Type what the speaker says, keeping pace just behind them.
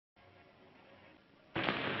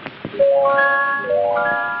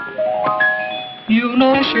You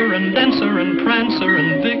know Dasher and Dancer and Prancer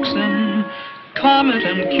and Vixen, Comet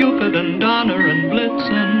and Cupid and Donner and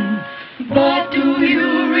Blitzen. But do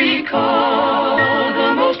you recall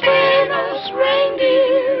the most famous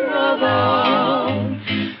reindeer of all?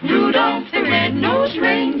 Rudolph the red-nosed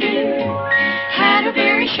reindeer had a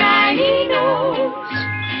very shiny nose,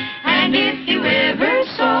 and if you ever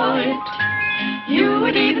saw it, you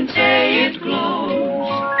would even say it glows.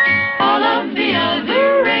 All of the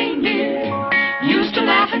other reindeer used to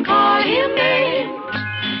laugh and call him names.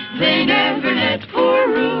 They never let poor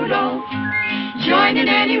Rudolph join in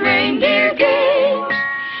any reindeer games.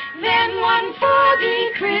 Then one foggy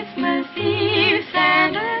Christmas Eve,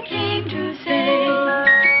 Santa came to say,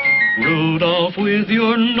 Rudolph, with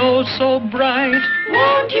your nose so bright,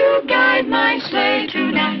 won't you guide my sleigh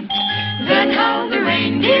tonight? Then how the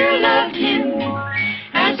reindeer loved him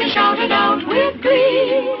as they shouted out with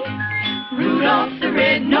glee, Rudolph the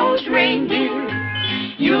red-nosed reindeer,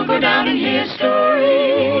 you'll go down in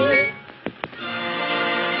history.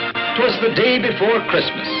 'Twas the day before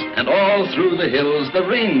Christmas, and all through the hills the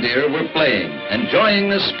reindeer were playing, enjoying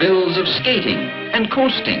the spills of skating and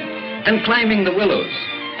coasting and climbing the willows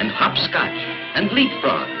and hopscotch and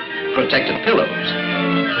leapfrog, protected pillows.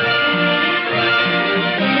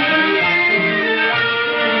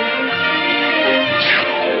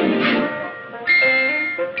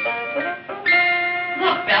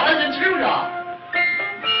 Look, fellas, it's Rudolph.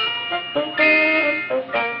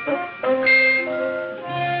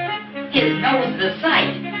 His nose is a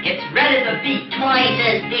sight. It's red as a beet. Twice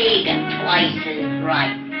as big and twice as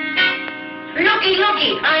bright. Looky,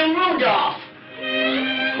 looky, I'm Rudolph.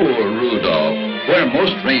 Poor Rudolph. Where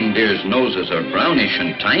most reindeers' noses are brownish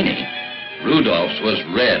and tiny, Rudolph's was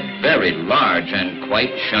red, very large and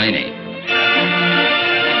quite shiny.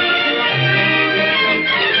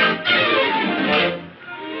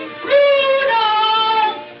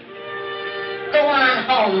 Rudolph! Go on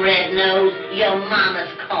home, Red Nose. Your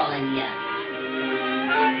mama's calling you.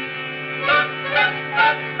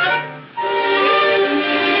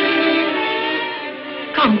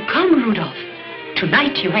 Come, come, Rudolph.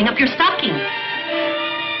 Tonight you hang up your stocking.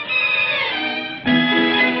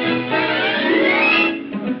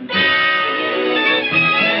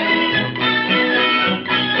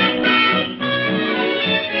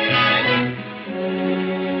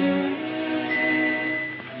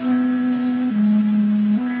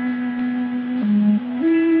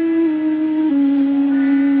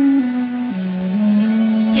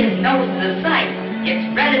 His nose is a sight.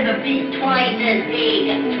 It's red as a beet. Twice as big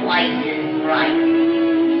and twice as bright.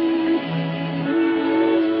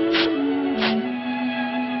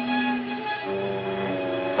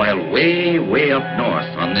 While way, way up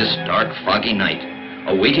north on this dark, foggy night,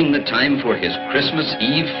 awaiting the time for his Christmas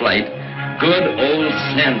Eve flight, good old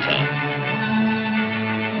Santa.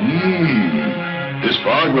 This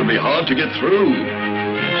fog will be hard to get through.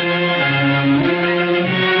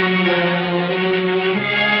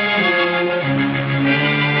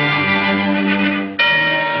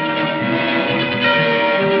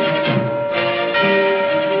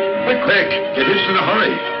 Quick, get hitched in a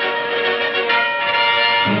hurry.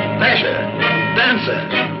 Dasher, Dancer,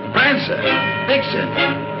 Prancer, Vixen,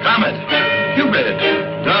 Comet, Cupid,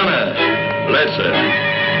 Donner, Blitzen.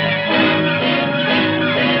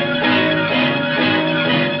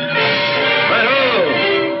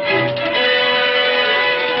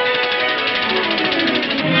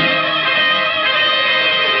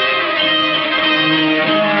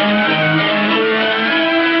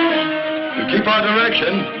 To keep our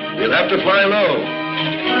direction, we'll have to fly low.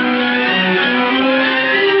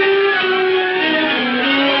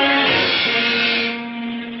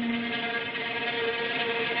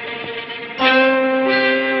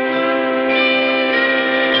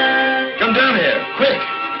 Come down here, quick.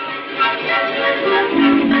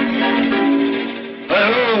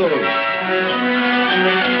 Hi-ho!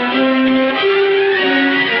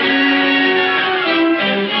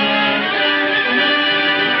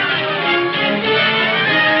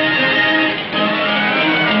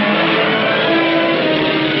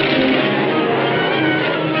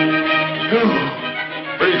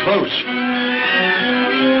 Pretty close.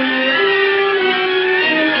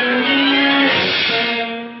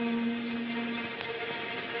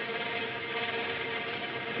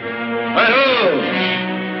 Hi-ho!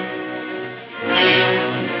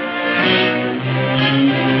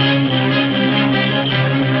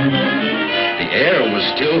 The air was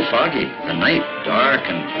still foggy, the night dark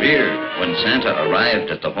and drear, when Santa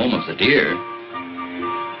arrived at the home of the deer.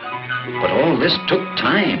 But all this took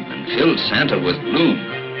time and filled Santa with gloom,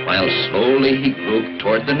 while slowly he groped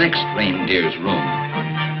toward the next reindeer's room.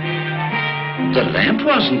 The lamp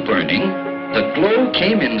wasn't burning. The glow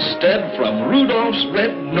came instead from Rudolph's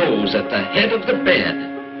red nose at the head of the bed.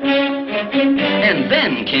 And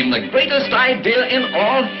then came the greatest idea in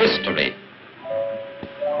all history.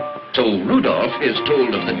 So Rudolph is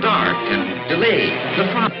told of the dark and delayed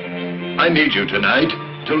the fun. I need you tonight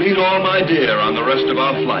to lead all my deer on the rest of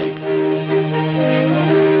our flight.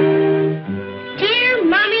 Dear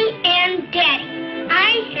Mommy and Daddy,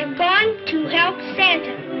 I have gone to help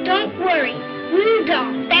Santa. Don't worry.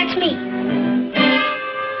 Rudolph, that's me.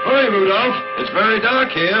 Hurry, Rudolph. It's very dark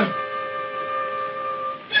here.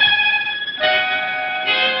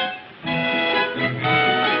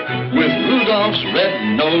 With Rudolph's red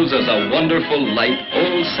nose as a wonderful light,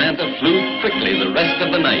 old Santa flew quickly the rest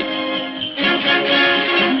of the night.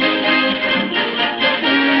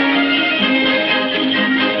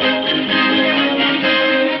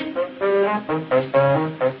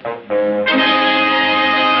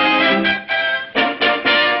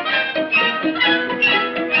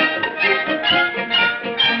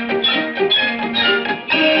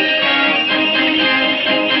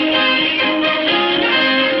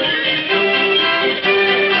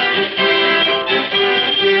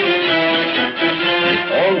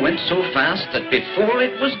 So fast that before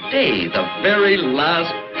it was day, the very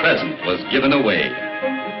last present was given away.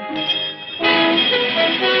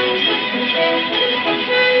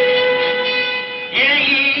 Hear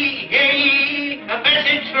ye, a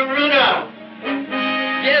message from Rudolph.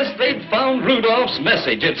 Yes, they'd found Rudolph's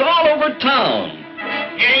message. It's all over town.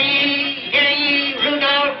 Hear ye,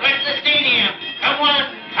 Rudolph at the stadium. Come on,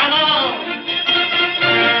 come on.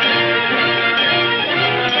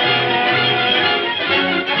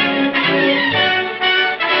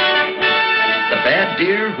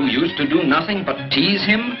 Deer who used to do nothing but tease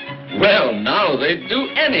him, well, now they'd do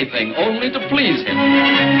anything only to please him.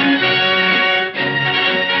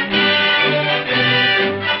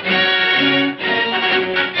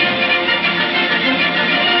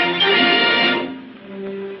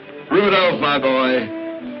 Rudolph, my boy,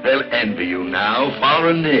 they'll envy you now, far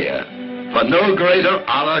and near. For no greater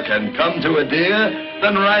honor can come to a deer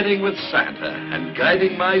than riding with Santa and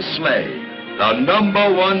guiding my sleigh. The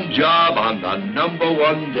 #1 job on the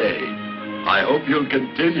 #1 day. I hope you'll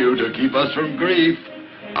continue to keep us from grief.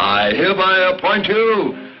 I hereby appoint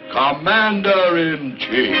you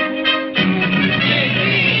Commander-in-Chief.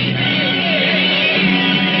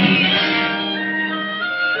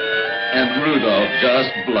 And Rudolph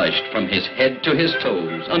just blushed from his head to his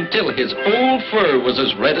toes until his whole fur was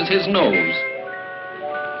as red as his nose.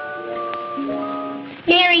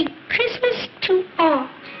 Merry Christmas to all.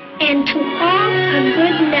 And to all a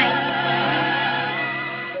good night.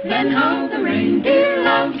 Then how the reindeer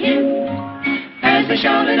loved him as they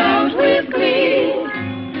shouted out with glee.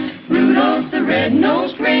 Rudolph the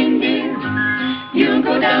red-nosed reindeer, you'll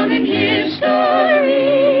go down in history.